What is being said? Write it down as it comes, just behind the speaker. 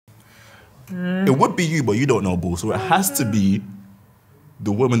It would be you, but you don't know ball, so it has to be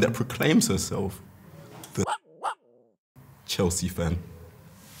the woman that proclaims herself the Chelsea fan.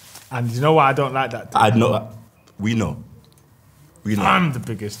 And you know why I don't like that? I know. We know. We know. I'm the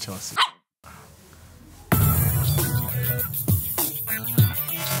biggest Chelsea.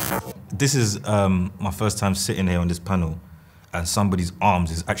 This is my first time sitting here on this panel, and somebody's arms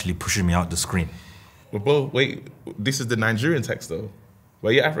is actually pushing me out the screen. Well, bro, wait, this is the Nigerian text though.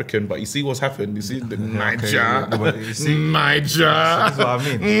 Well, you're African, but you see what's happened. You see the Niger. You see? Niger. That's what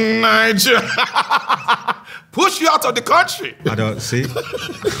I mean. Niger. Push you out of the country. I don't see.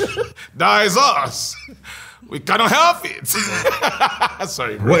 That is us. We cannot help it.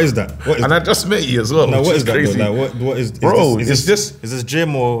 Sorry, bro. What is that? What is and that? I just met you as well. No, what is that? Crazy. Though? Like, what is? Bro, is this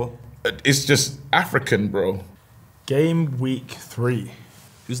gym or? It's just African, bro. Game week 3.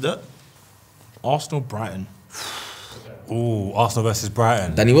 Who's that? Arsenal Brighton. Ooh, Arsenal versus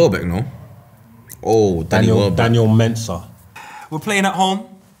Brighton. Danny Welbeck, no? Oh, Danny Welbeck. Daniel Mensah. We're playing at home.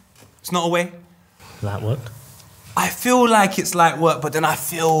 It's not away. Light work. I feel like it's light work, but then I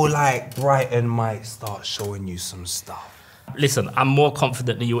feel like Brighton might start showing you some stuff. Listen, I'm more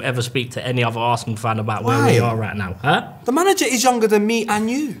confident than you'll ever speak to any other Arsenal fan about where we are right now, huh? The manager is younger than me and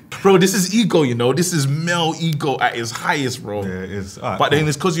you. Bro, this is ego, you know? This is male ego at its highest, bro. Yeah, it is. Right, but then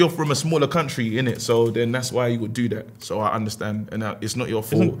it's because you're from a smaller country, innit? So then that's why you would do that. So I understand. And it's not your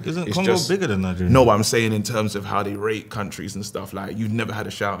fault. Isn't it's Congo just, bigger than Nigeria? No, but I'm saying in terms of how they rate countries and stuff, like you've never had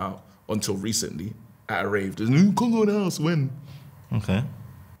a shout out until recently at a rave. There's new Congo in the house, when? Okay.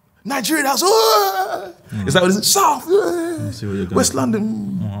 Nigeria house, Is that what it is? South, West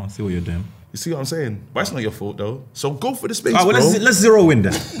London. I see what you're doing. You see what I'm saying? But it's not your fault though. So go for the space, Well, bro. let's zero in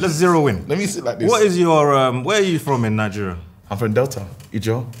then. Let's zero in. Let me sit like this. What is your, where are you from in Nigeria? I'm from Delta, Ijo. Do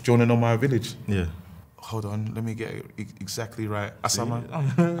you want to know my village? Yeah. Hold on, let me get it exactly right. Asama.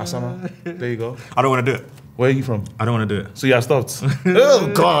 Asama. There you go. I don't want to do it. Where are you from? I don't want to do it. So yeah, I stopped. Oh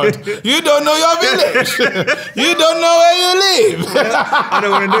God, you don't know your village. You don't know where you live. I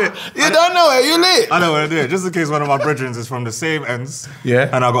don't want to do it. You don't know where you live. I don't want to do it. Just in case one of my brethren is from the same ends. Yeah.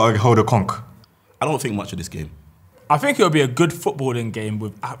 And I got to hold a conch. I don't think much of this game. I think it'll be a good footballing game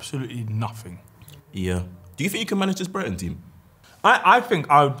with absolutely nothing. Yeah. Do you think you can manage this Brighton team? I think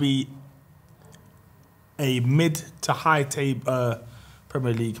I would be a mid to high table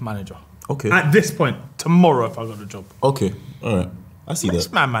Premier League manager. Okay. At this point, tomorrow if I got the job. Okay. All right. I see It's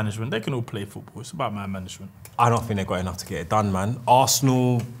that. man management. They can all play football. It's about man management. I don't think they've got enough to get it done, man.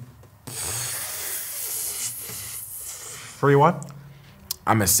 Arsenal 3-1.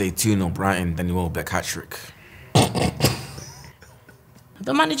 I'm going to say 2-0 Brighton, Danny Welbeck hat-trick.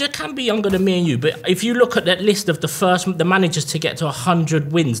 The manager can be younger than me and you, but if you look at that list of the managers to get to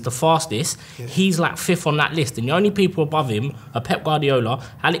 100 wins the fastest, he's like 5th on that list. And the only people above him are Pep Guardiola,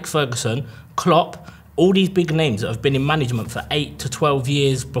 Alex Ferguson, Klopp, all these big names that have been in management for 8 to 12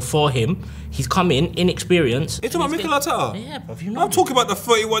 years before him. He's come in, inexperienced. You're talking about Mikel Arteta? Yeah, but you know. I'm talking about the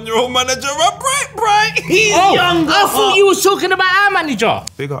 31-year-old manager, right? He's young. I thought you was talking about our manager.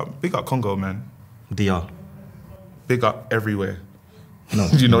 Big up Congo, man. DR. Big up everywhere. No.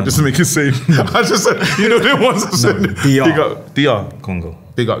 You know, just to make it safe. I just said, you know the ones I said. DR. Big up DR. Congo.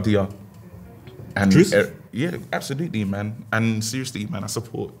 Big up DR. And Truth? yeah, absolutely, man. And seriously, man, I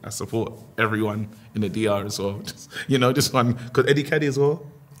support everyone in the DR as well. Just, you know, this one, because Eddie Caddy as well.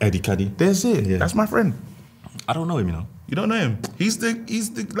 Eddie Caddy. There's it. Yeah. That's my friend. I don't know him, you know. You don't know him? He's the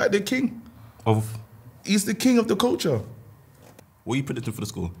like the king. He's the king of the culture. What are you predicting for the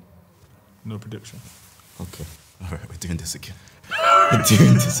score? No prediction. Okay. All right, we're doing this again. We're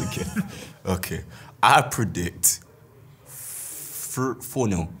doing this again. Okay. I predict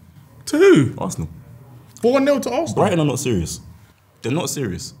 4-0. To who? Arsenal. 4-0 to Arsenal. Brighton are not serious. They're not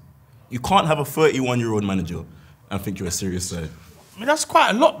serious. You can't have a 31-year-old manager and think you're a serious side. I mean, that's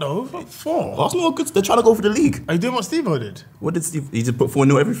quite a lot though. 4. Arsenal are good. They're trying to go for the league. Are you doing what Steve-O did? What did Steve? He just put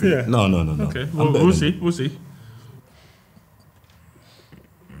 4-0 everything? Yeah. No. Okay, we'll see. We'll see.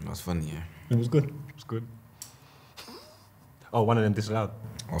 That's funny, yeah. It was good. It was good. Oh, one of them disallowed.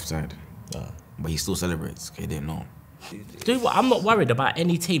 Offside. But he still celebrates. Okay, didn't know. Dude, I'm not worried about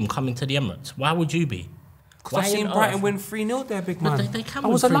any team coming to the Emirates. Why would you be? Because I've seen Brighton win 3-0 there, big No, man. they can I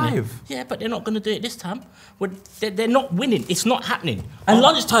win was 3-0. alive. Yeah, but they're not going to do it this time. They're not winning. It's not happening. And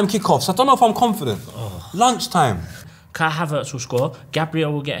lunchtime kickoffs. I don't know if I'm confident. Lunchtime. Kai Havertz will score.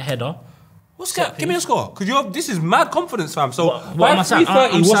 Gabriel will get a header. What's that? Give me a score. Because this is mad confidence, fam. So, What am by I saying?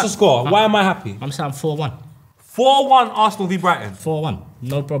 3:30, what's the score? Why am I happy? I'm saying 4-1. 4-1 Arsenal v Brighton. 4-1.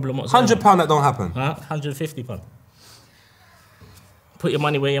 No problem whatsoever. £100 that don't happen. £150. Put your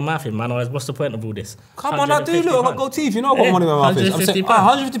money where your mouth is, man. Or what's the point of all this? Come on, I do. Look, I've got gold teeth. You know I've got Yeah, money where my mouth is. I'm saying,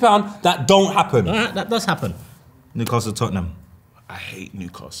 £150, that don't happen. All right, that does happen. Newcastle, Tottenham. I hate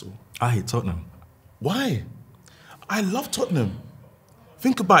Newcastle. I hate Tottenham. Why? I love Tottenham.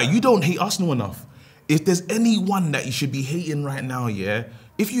 Think about it. You don't hate Arsenal enough. If there's anyone that you should be hating right now, yeah,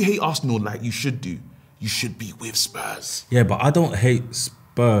 if you hate Arsenal like you should do, you should be with Spurs. Yeah, but I don't hate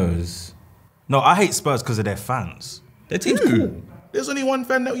Spurs. No, I hate Spurs because of their fans. Their team's cool. There's only one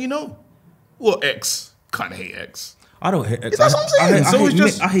fan that you know. Well, X. Can't hate X. I don't hate. That's what I'm saying. So it's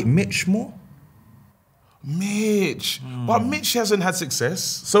just I hate Mitch more. Mitch. But Mitch hasn't had success.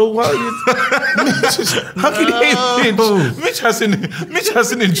 So what? How can you hate Mitch? Mitch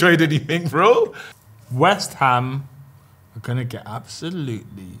hasn't enjoyed anything, bro. West Ham are gonna get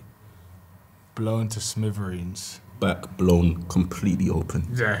absolutely blown to smithereens. Back blown completely open.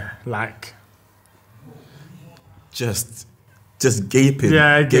 Yeah, like Just gaping.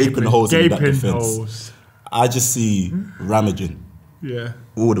 yeah, gaping holes in that gaping defense. holes. I just see Ramaging Yeah,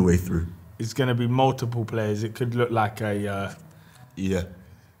 all the way through. it's gonna be multiple players. It could look like a Yeah.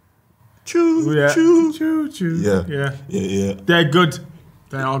 Choo, yeah, choo. choo. Yeah. yeah. Yeah. They're good.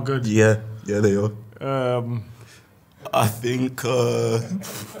 They are good. Yeah, they are. I think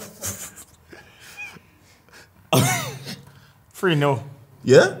 3-0.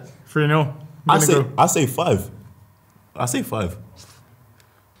 yeah. 3-0. I say 5. I say 5.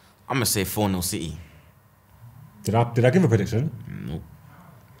 I'm gonna say 4-0 City. Did I give a prediction? Nope.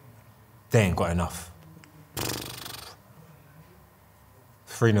 They ain't got enough.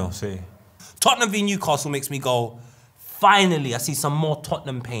 3-0 City. Tottenham v Newcastle makes me go, finally, I see some more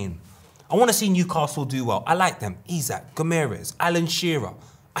Tottenham pain. I want to see Newcastle do well. I like them. Isak, Gomeres, Alan Shearer,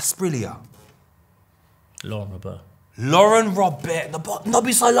 Asprilla, Lauren Robert,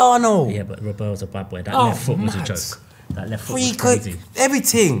 Nobby Solano. Yeah, but Roberto's a bad boy. That Oh, left foot was a mad. joke. That left foot Free was crazy.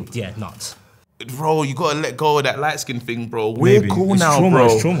 everything. Yeah, nuts. Bro, you gotta let go of that light skin thing, bro. We're Maybe. cool It's now, trauma, bro.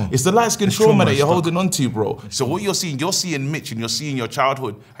 it's trauma. It's the light skin It's trauma trauma, that it's you're stuck. holding on to, bro. So what you're seeing Mitch and you're seeing your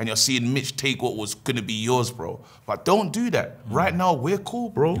childhood and you're seeing Mitch take what was gonna be yours, bro. But don't do that. Right now, we're cool,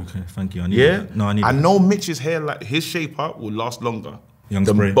 bro. Okay, thank you. I need Yeah? it. No, I need I it. know Mitch's hair, like his shape up will last longer Young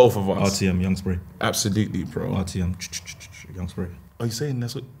than spray. both of us. RTM, young spray. Absolutely, bro. RTM, young spray. Are you saying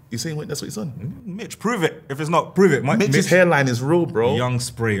that's what it's on? Mitch, prove it. If it's not, prove it. Mitch's hairline is real, bro. Young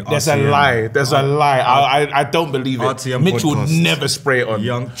spray. There's a RTM. lie. There's a lie. I don't believe it. RTM Mitch will podcast. never spray it on.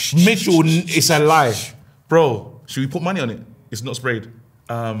 Mitch will. It's a lie, bro. Should we put money on it? It's not sprayed.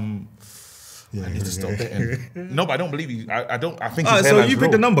 I need to stop betting. No, but I don't believe you. I don't. I think. His Alright, so hairline's you pick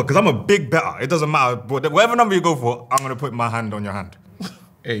real. the number because I'm a big better. It doesn't matter. But whatever number you go for, I'm gonna put my hand on your hand.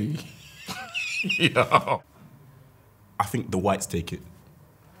 Hey. Yeah. I think the Whites take it.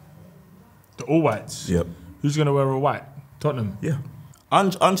 The All Whites. Yep. Who's gonna wear a white? Tottenham. Yeah.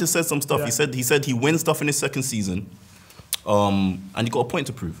 Ange just said some stuff. Yeah. He said he wins stuff in his second season, and he got a point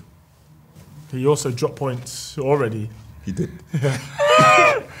to prove. He also dropped points already. He did.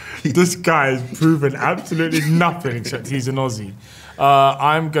 This guy's proven absolutely nothing except he's an Aussie.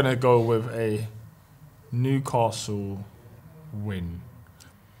 I'm gonna go with a Newcastle win.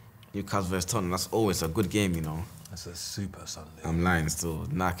 Newcastle vs Tottenham, that's always a good game, you know. That's a super Sunday. I'm lying still.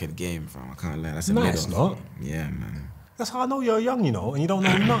 Knackered game, fam. I can't lie. That's a No, mid it's off. not. Yeah, man. That's how I know you're young, you know, and you don't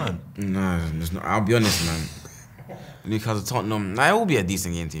know nothing. No, there's no. I'll be honest, man. Newcastle Tottenham, nah, it will be a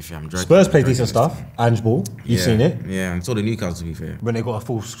decent game to be fair. I'm joking. Spurs play I'm decent joking. stuff. Ange Ball, you've Yeah, seen it Yeah, and so the Newcastle to be fair. when they got a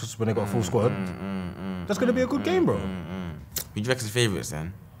full squad. That's gonna be a good game, bro. Who do you reckon's favourites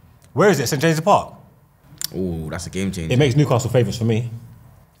then? Where is it? St James's Park. Oh, that's a game changer. It makes Newcastle favourites for me.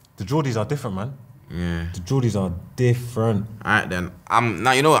 The Jordys are different, man. Yeah. The Jordys are different. Alright then.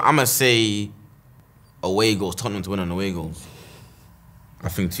 Now you know what? I'm gonna say away goals. Tottenham to win on away goals. I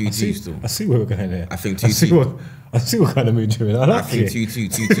think 2-2 still. I see where we're going there. I think I see 2-2. what kind of mood you're in. I I like think it.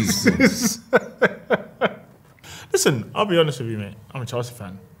 2-2 still. Listen, I'll be honest with you, mate. I'm a Chelsea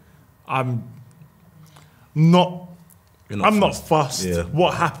fan. I'm not fussed Yeah.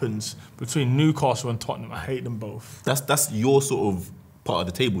 what happens between Newcastle and Tottenham. I hate them both. That's your sort of part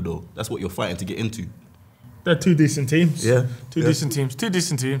of the table, though. That's what you're fighting to get into. They're two decent teams. Yeah. Two decent teams. Two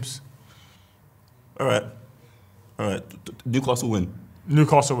decent teams. All right. Newcastle win.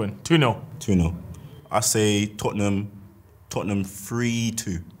 Newcastle win. 2-0. 2-0. I say Tottenham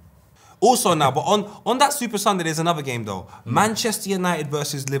 3-2. Also now, but on that Super Sunday, there's another game though. Manchester United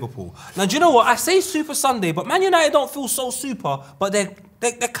versus Liverpool. Now, do you know what? I say Super Sunday, but Man United don't feel so super, but they're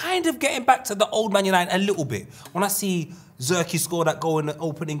kind of getting back to the old Man United a little bit. When I see Zerkey score that goal in the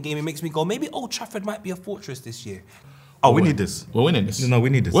opening game, it makes me go, maybe Old Trafford might be a fortress this year. Oh, we need this. We're winning this. No, we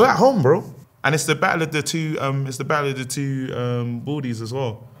need this. We're at home, bro. And it's the battle of the two. Baldies as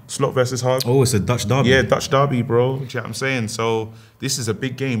well. Slot versus hard. Oh, it's a Dutch derby. Yeah, Dutch derby, bro. Do you know what I'm saying? So this is a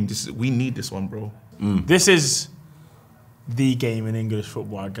big game. We need this one, bro. This is the game in English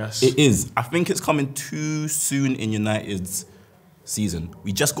football, I guess. It is. I think it's coming too soon in United's season.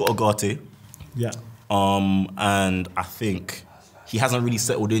 We just got Agate. Yeah. And I think he hasn't really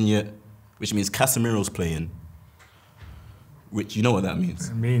settled in yet, which means Casemiro's playing. Which, you know what that means?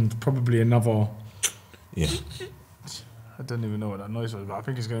 I mean, probably another... Yeah. I don't even know what that noise was, but I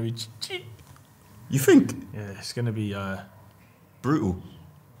think it's going to be... You think? Yeah, it's going to be... Brutal.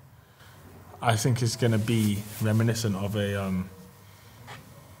 I think it's going to be reminiscent of a...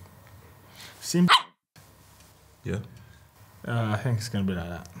 Yeah. I think it's going to be like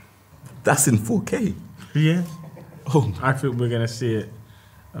that. That's in 4K. Yeah. Oh, I think we're going to see it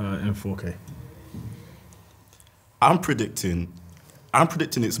in 4K. I'm predicting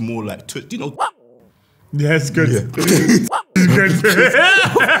it's more like, do you know? Yeah, it's good. Yeah. It's good.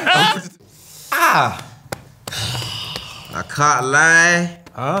 I can't lie.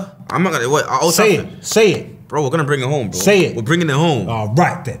 Huh? I'm not gonna wait. Say it. Say it. Bro, we're gonna bring it home, bro. Say it. We're bringing it home. All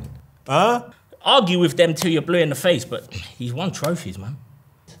right then. Huh? Argue with them till you're blue in the face, but he's won trophies, man.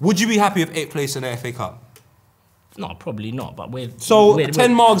 Would you be happy with 8th place in the FA Cup? No, probably not, but we're... So, we're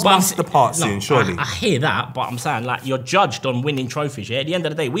 10 marks but I'm must depart no, soon, surely. I hear that, but I'm saying, like, you're judged on winning trophies, yeah? At the end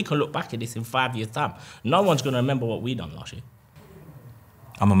of the day, we can look back at this in 5 years' time. No one's going to remember what we done last year.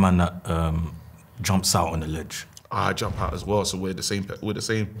 I'm a man that jumps out on the ledge. I jump out as well, so we're the same.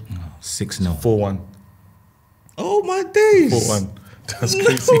 6-0. 4-1. Oh my days. 4-1. That's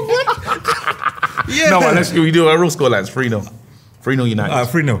crazy. Yeah. No, but let's we do a real score lines. 3-0. 3-0 United.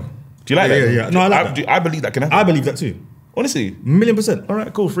 3-0. Do you like that? Yeah. No, I like that. I believe that can happen. I believe that too. Honestly. $1,000,000%. All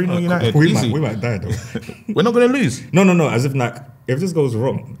right, cool. 3-0 United. We Easy. might die though. We're not going to lose. No. As if like, if this goes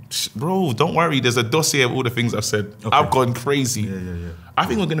wrong. Bro, don't worry. There's a dossier of all the things I've said. Okay. I've gone crazy. Yeah. I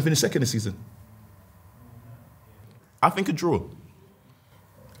think we're going to finish second this season. I think a draw.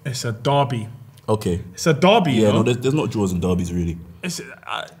 It's a derby. Okay. It's a derby, Yeah, you know? no, there's not draws and derbies really.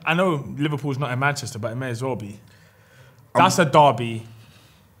 I know Liverpool's not in Manchester, but it may as well be. That's a derby.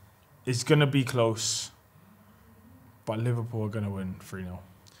 It's going to be close. But Liverpool are going to win 3-0.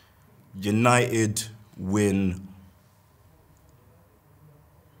 United win.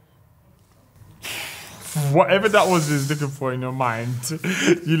 Whatever that was looking for in your mind,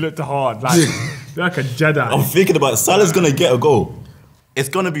 you looked hard. Like a Jedi. I'm thinking about it. Salah's gonna get a goal. It's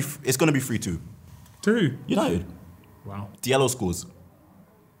gonna be 3-2. 2. United. Wow. Diallo scores.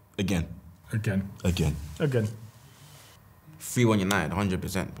 Again. 3-1 United,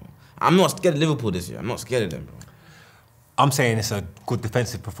 100%, bro. I'm not scared of Liverpool this year. I'm not scared of them, bro. I'm saying it's a good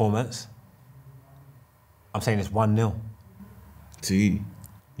defensive performance. I'm saying it's 1-0. To you.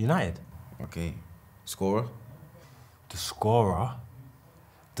 United. Okay. Scorer? The scorer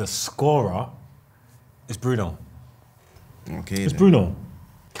is Bruno. Okay. It's then. Bruno.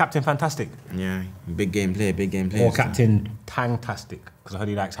 Captain Fantastic. Yeah. Big game player. Or Captain Tangtastic, because I heard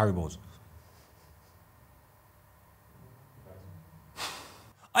he likes Haribo's.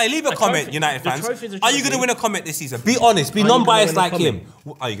 Hey, leave a comment, trophy- United the fans. trophy's a Are you trophy. going to win a comment this season? Be honest. Be Are you gonna non-biased win a like comment? him.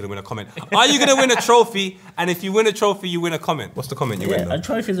 Are you going to win a comment? Are you going to win a trophy? And if you win a trophy, you win a comment. What's the comment you win? Yeah, Though? a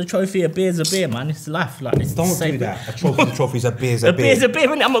trophy is a trophy, a beer's a beer, man. It's life. Like, it's Don't the same do thing. that. A trophy's a beer's A beer's a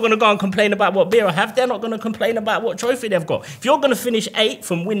beer. I'm not going to go and complain about what beer I have. They're not going to complain about what trophy they've got. If you're going to finish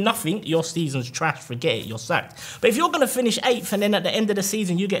 8th and win nothing, your season's trash. Forget it. You're sacked. But if you're going to finish 8th and then at the end of the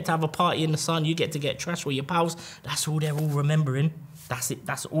season you get to have a party in the sun, you get to get trash with your pals, that's all they're all remembering. That's it.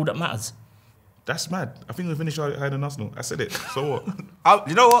 That's all that matters. That's mad. I think we finished higher than Arsenal. I said it. So what?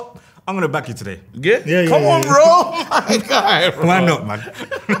 You know what? I'm gonna back you today. Yeah? Yeah, Come on, yeah. bro. My guy, bro. Why not, man?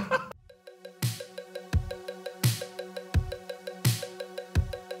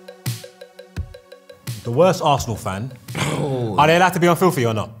 The worst Arsenal fan. Are they allowed to be on Filthy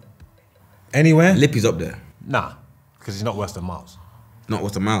or not? Anywhere? Lippy's up there. Nah, because he's not worse than Miles. Not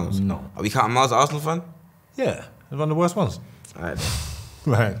what's the Miles? No. Are we counting Miles as Arsenal fan? Yeah, he's one of the worst ones. All right.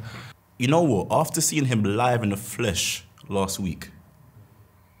 Right. You know what? After seeing him live in the flesh last week,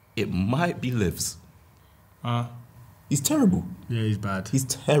 it might be Livs. He's terrible. Yeah, he's bad. He's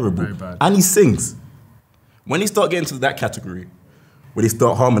terrible. Very bad. And he sings. When he start getting to that category, when he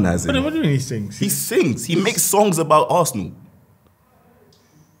start harmonizing, What do you mean he sings? he sings. He makes songs about Arsenal.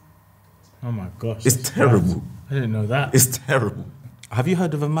 Oh my gosh. It's terrible. I didn't know that. It's terrible. Have you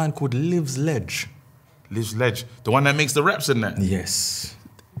heard of a man called Liv's Ledge? Liv's Ledge. The one that makes the raps in that. Yes.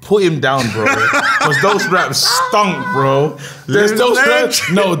 Put him down, bro. Because those raps stunk, bro. Those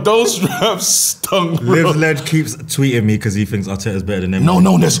raps stunk, bro. Liv's Ledge keeps tweeting me because he thinks Arteta's better than him.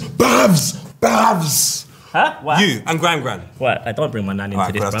 No, there's Bavs. Bavs. Huh? What? You and Gran. What? I don't bring my nan into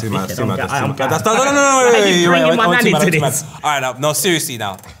Alright, this, that's bruv. too much. Dickhead. Too much. I'm- No. Why are you bringing my nan into this? All right, no, seriously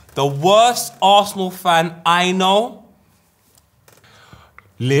now. The worst Arsenal fan I know.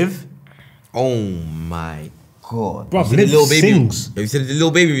 Live. Oh my god. Bro, You see the Liv Lil Baby. sings. Have you seen the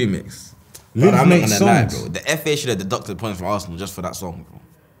Lil Baby remix? Liv But I'm not makes gonna lie, songs. bro. The FA should have deducted points from Arsenal just for that song, bro.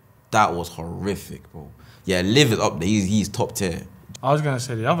 That was horrific, bro. Yeah, Liv is up there. He's top tier. I was gonna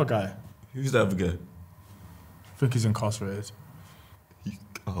say the other guy. Who's the other guy? I think he's incarcerated.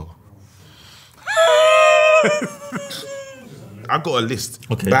 Oh. I got a list.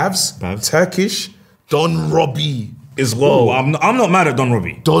 Okay. Bavs, Turkish, Don Robbie. As well. I'm not mad at Don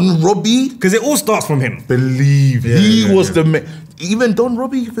Robbie. Don Robbie, Because it all starts from him. believe he was the man. Even Don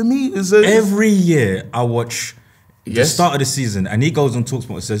Robbie for me is a Every year I watch the Yes. start of the season and he goes on TalkSport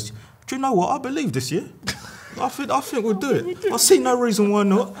and says, do you know what? I believe this year. I think we'll do it. I see no reason why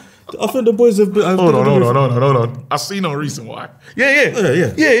not. I think the boys have been... Hold on. I see no reason why.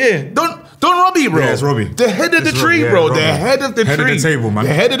 Yeah. Don Robbie, bro. Yeah, it's Robbie. The head of the It's tree, Robbie, bro. yeah, The Robbie. head of the Head of tree. the table, man.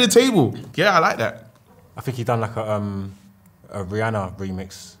 The head of the table. Yeah, I like that. I think he done like a Rihanna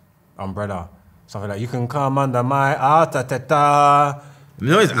remix, Umbrella, something like you can come under my ta.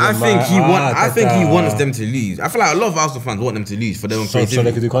 No, I think he wants them to lose. I feel like a lot of Arsenal fans want them to lose for their own So creativity.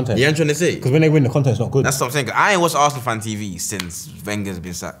 they could do content. Yeah, I'm trying to say. Because when they win, the content's not good. That's what I'm saying. 'Cause I ain't watched Arsenal fan TV since Wenger's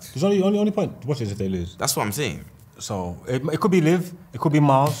been sacked. There's only point to watch it if they lose. That's what I'm saying. So it could be Liv, it could be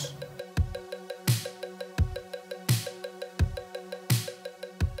Miles.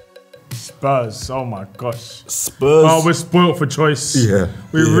 Spurs. Oh my gosh. Spurs. Oh, we're spoilt for choice. Yeah.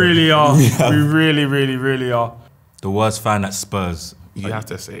 We Yeah. really are. Yeah. We really are. The worst fan at Spurs. You have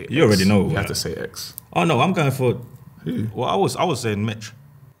to say X. You already know. You have to say X. Oh no, I'm going for... Well, I was saying Mitch.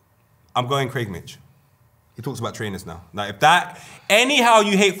 I'm going Craig Mitch. He talks about trainers now. Like if that, anyhow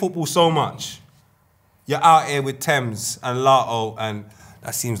you hate football so much, you're out here with Thames and Lato, and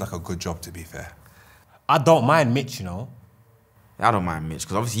that seems like a good job to be fair. I don't mind Mitch, you know. I don't mind Mitch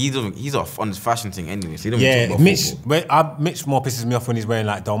because obviously he's off on his fashion thing anyway. So he don't really Yeah, talk about Mitch. football. Mitch more pisses me off when he's wearing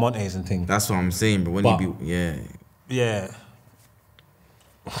like Del Montes and things. That's what I'm saying. But when But- he be Yeah.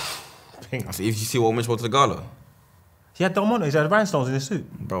 so if you see what Mitch wore to the gala, He had Del Montes, he had rhinestones in his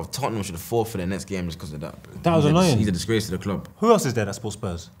suit. bro, Tottenham should have fought for their next game just because of that. Bro. That was annoying. He's a disgrace to the club. Who else is there that sports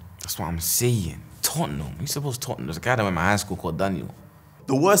Spurs? That's what I'm saying. Tottenham. You suppose Tottenham? There's a guy that went to my high school called Daniel.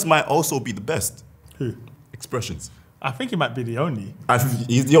 The worst might also be the best. Who? Expressions. I think he might be the only. I think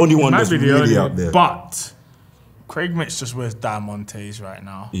he's the only one Might that's be the really only. out there. But Craig Mitch just wears Diamontes right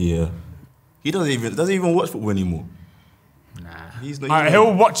now. Yeah. He doesn't even watch football anymore. Nah. He's not Alright, even-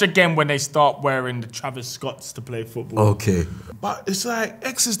 he'll watch again when they start wearing the Travis Scotts to play football. Okay. But it's like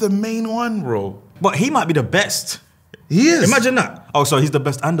X is the main one, bro. But he might be the best. He is. Imagine that. Oh, so he's the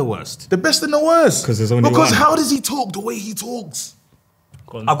best and the worst. The best and the worst. 'Cause there's only Because one. how does he talk the way he talks?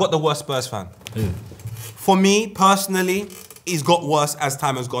 I've got the worst Spurs fan. For me personally, he's got worse as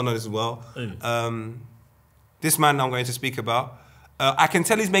time has gone on as well. This man I'm going to speak about, I can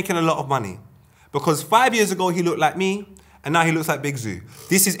tell he's making a lot of money because 5 years ago he looked like me, and now he looks like Big Zoo.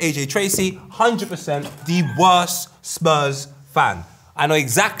 This is AJ Tracy, 100% the worst Spurs fan. I know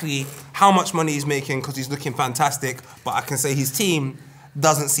exactly how much money he's making because he's looking fantastic, but I can say his team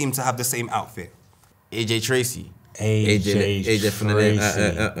doesn't seem to have the same outfit. AJ Tracy. AJ from the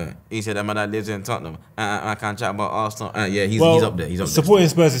Tracy. He said that man that lives in Tottenham. I can't chat about Arsenal. Yeah, he's Well, up there. He's up there. supporting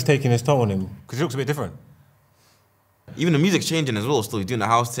Spurs is taking his toll on him because he looks a bit different. Even the music's changing as well. Still, he's doing the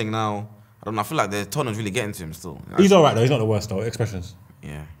house thing now. I don't know. I feel like the Tottenham's really getting to him still. He's all right though. He's not the worst though. Expressions.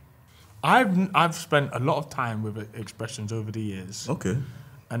 Yeah. I've spent a lot of time with Expressions over the years. Okay.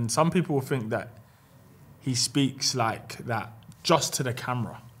 And some people will think that he speaks like that just to the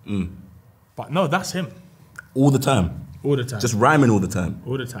camera. But no, that's him. All the time. All the time. Just rhyming all the time.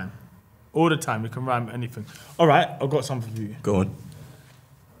 all the time. All the time. You can rhyme anything. All right, I've got something for you. Go on.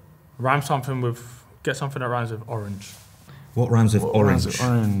 Rhyme something with, get something that rhymes with orange. What rhymes with orange?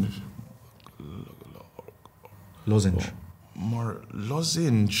 Orange. Lozenge.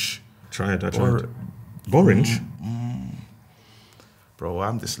 Lozenge. Try it, I Or- tried. Orange? Bro,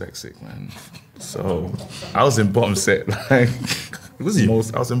 I'm dyslexic, man. So I was in bottom set. Like, Was you?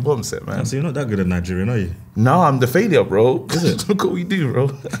 I was in bottom set, man. So you're not that good at Nigerian, are you? No, I'm the failure, bro. Is it? Look what we do,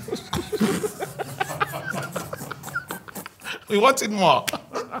 bro. We wanted more.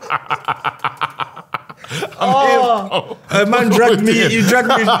 Man dragged me, you dragged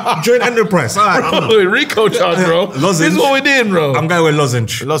me, joint enterprise. All right, Bro, Rico charge, bro. This is what we're doing, bro. I'm going with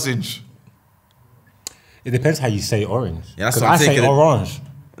lozenge. Lozenge. It depends how you say orange. Yeah, that's 'Cause what I'm I say thinking. orange.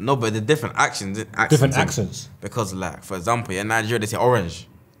 No, but the different accents. Different accents. Because, like, for example, in Nigeria, they say orange.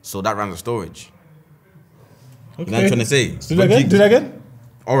 So that rhymes with storage. Okay. You know what I'm trying to say? Do that again. Do that again.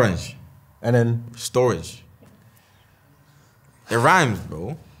 Orange. And then, Storage. It rhymes,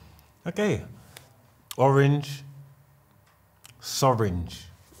 bro. okay. Orange. Sorange.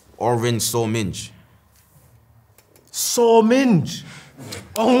 Orange, so minge. So minge.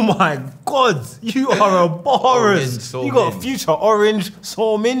 Oh my God, you are a Orange, bars. so You got a minge. future. Orange,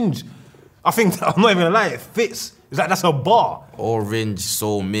 so minge. I think, I'm not even gonna lie, it fits. That's a bar. Orange,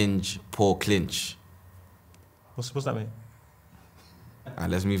 so minge, poor clinch. What's that mean? Alright,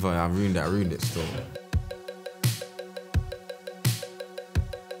 let's move on. I ruined it still.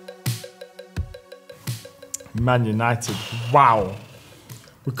 Man United. Wow.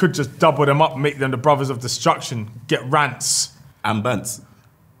 We could just double them up, make them the brothers of destruction. Get Rants. And Bants.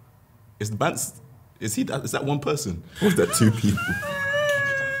 Is Bants, is that one person? Or is that two people?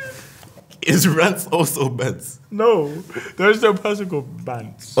 Is Rants also Bants? No, there's no person called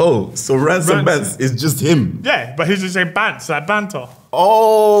Bants. Oh, so Rants and Rants. Bants is just him. Yeah, but he's just saying Bants, like banter.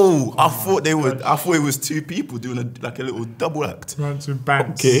 Oh, I thought it was two people doing a little double act. Rants and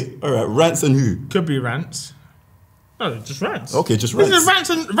Bants. Okay, all right. Rants and who? Could be Rants. No, just Rants. Okay, just This is Rants.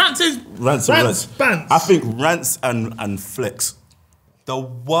 Rants is Rants and Rants. Bants. I think Rants and Flex. The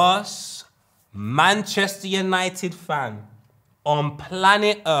worst Manchester United fan on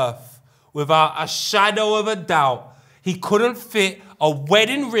planet Earth, without a shadow of a doubt. He couldn't fit a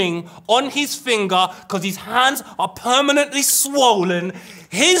wedding ring on his finger because his hands are permanently swollen.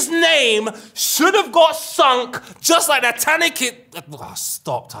 His name should have got sunk just like the Titanic. Oh,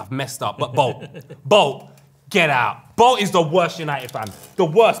 stopped, I've messed up. But Bolt, Bolt, get out. Bolt is the worst United fan. The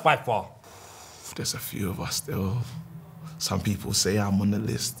worst by far. There's a few of us still. Some people say I'm on the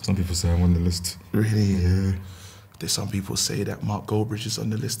list. Some people say I'm on the list. Really? Yeah. There's some people say that Mark Goldbridge is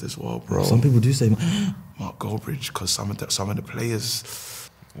on the list as well, bro. Some people do say. Mark Goldbridge, because some of the players.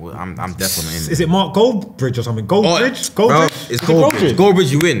 Well, I'm definitely in. Is it Mark Goldbridge or something? Goldbridge? Bro, Goldbridge? it's Goldbridge.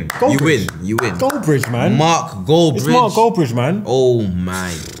 Goldbridge, you win. Goldbridge. You win. Goldbridge, man. Mark Goldbridge. It's Mark Goldbridge, man. Oh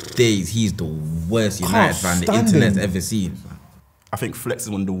my days, he's the worst United fan the stand internet's him. ever seen. I think Flex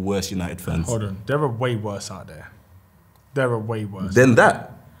is one of the worst United fans. Hold on, there are way worse out there. There are way worse. Then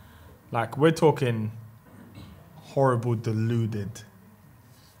that. Like, we're talking horrible, deluded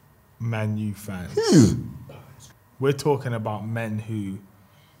Man U fans. We're talking about men who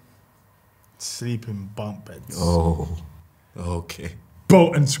sleep in bunk beds. Oh, okay.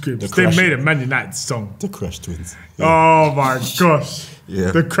 Bolt and Scripps. They Crash. made a Man United song. The Crash Twins. Oh my gosh.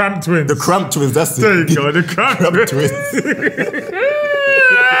 Yeah. The Cramp Twins. The Cramp Twins, that's it. There you go, the Cramp Twins.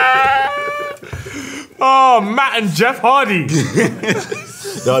 Oh, Matt and Jeff Hardy.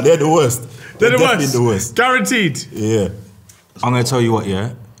 No, they're the worst. They're the definitely worst. the worst. Guaranteed. Yeah. I'm gonna tell you what,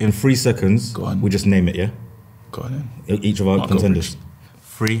 yeah. In 3 seconds, Go on. we just name it, yeah. Go on then. Each of our Mark contenders.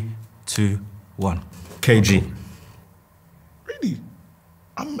 3, 2, 1. KG. Really?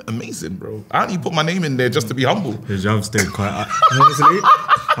 I'm amazing, bro. I only put my name in there just to be humble. I've stayed quiet. Honestly,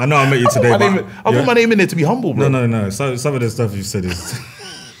 I know I met you today, I put my name in there to be humble, bro. No. So, some of the stuff you said is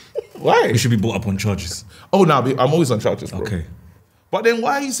Why? you should be brought up on charges. Oh, no, I'm always on charges, bro. Okay. But then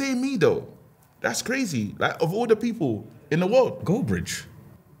why are you saying me, though? That's crazy. Like, of all the people in the world, Goldbridge.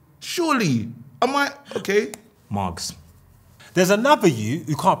 surely, am I, okay? Margs. There's another you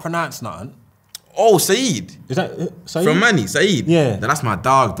who can't pronounce nothing. Oh, Saeed. Is that Saeed? From Manny, Saeed. Yeah. Now, that's my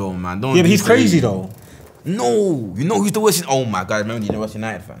dog, though, man. Don't Yeah, but do he's crazy Saeed. though. No, you know who's the worst? Oh my God, remember the West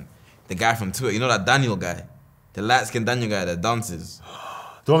United fan? The guy from Twitter, you know that Daniel guy? The light-skinned Daniel guy that dances.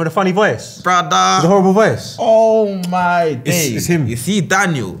 The one with the funny voice. The Brother. horrible voice. Oh my days. It's him. You see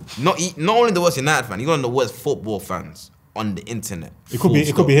Daniel, not only the worst United fan, he's one of the worst football fans on the internet. It could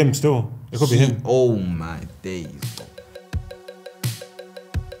be him still. It could be him. Oh my days.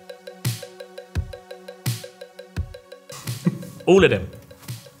 All of them.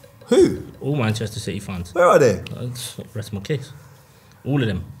 Who? All Manchester City fans. Where are they? That's rest my case. All of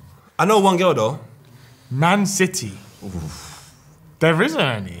them. I know one girl though. Man City. There isn't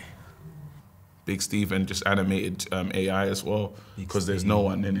any. Big Steven just animated AI as well, because there's no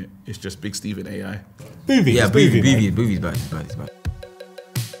one in it. It's just Big Steven AI. Boovie. Yeah, it's Boovie, man. Boovy's bad. He's bad.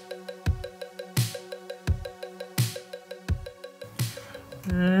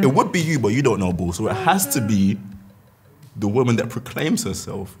 It would be you, but you don't know ball. So it has to be the woman that proclaims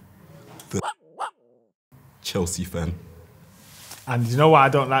herself the Chelsea fan. And you know why I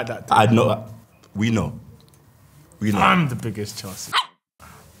don't like that? I know. We know. We know. I'm the biggest Chelsea.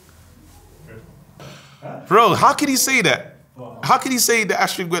 Bro, how can he say that? How can he say that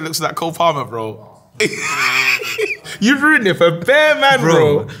Astrid Gwen looks like Cole Palmer, bro? You've ruined it for bare man,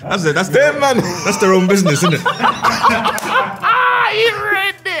 bro. That's bare man. That's their own business, isn't it? You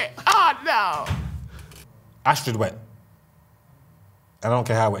ruined it. Astrid wet. I don't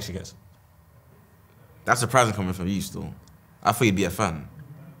care how wet she gets. That's surprising coming from you still. I thought you'd be a fan.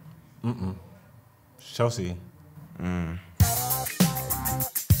 Chelsea.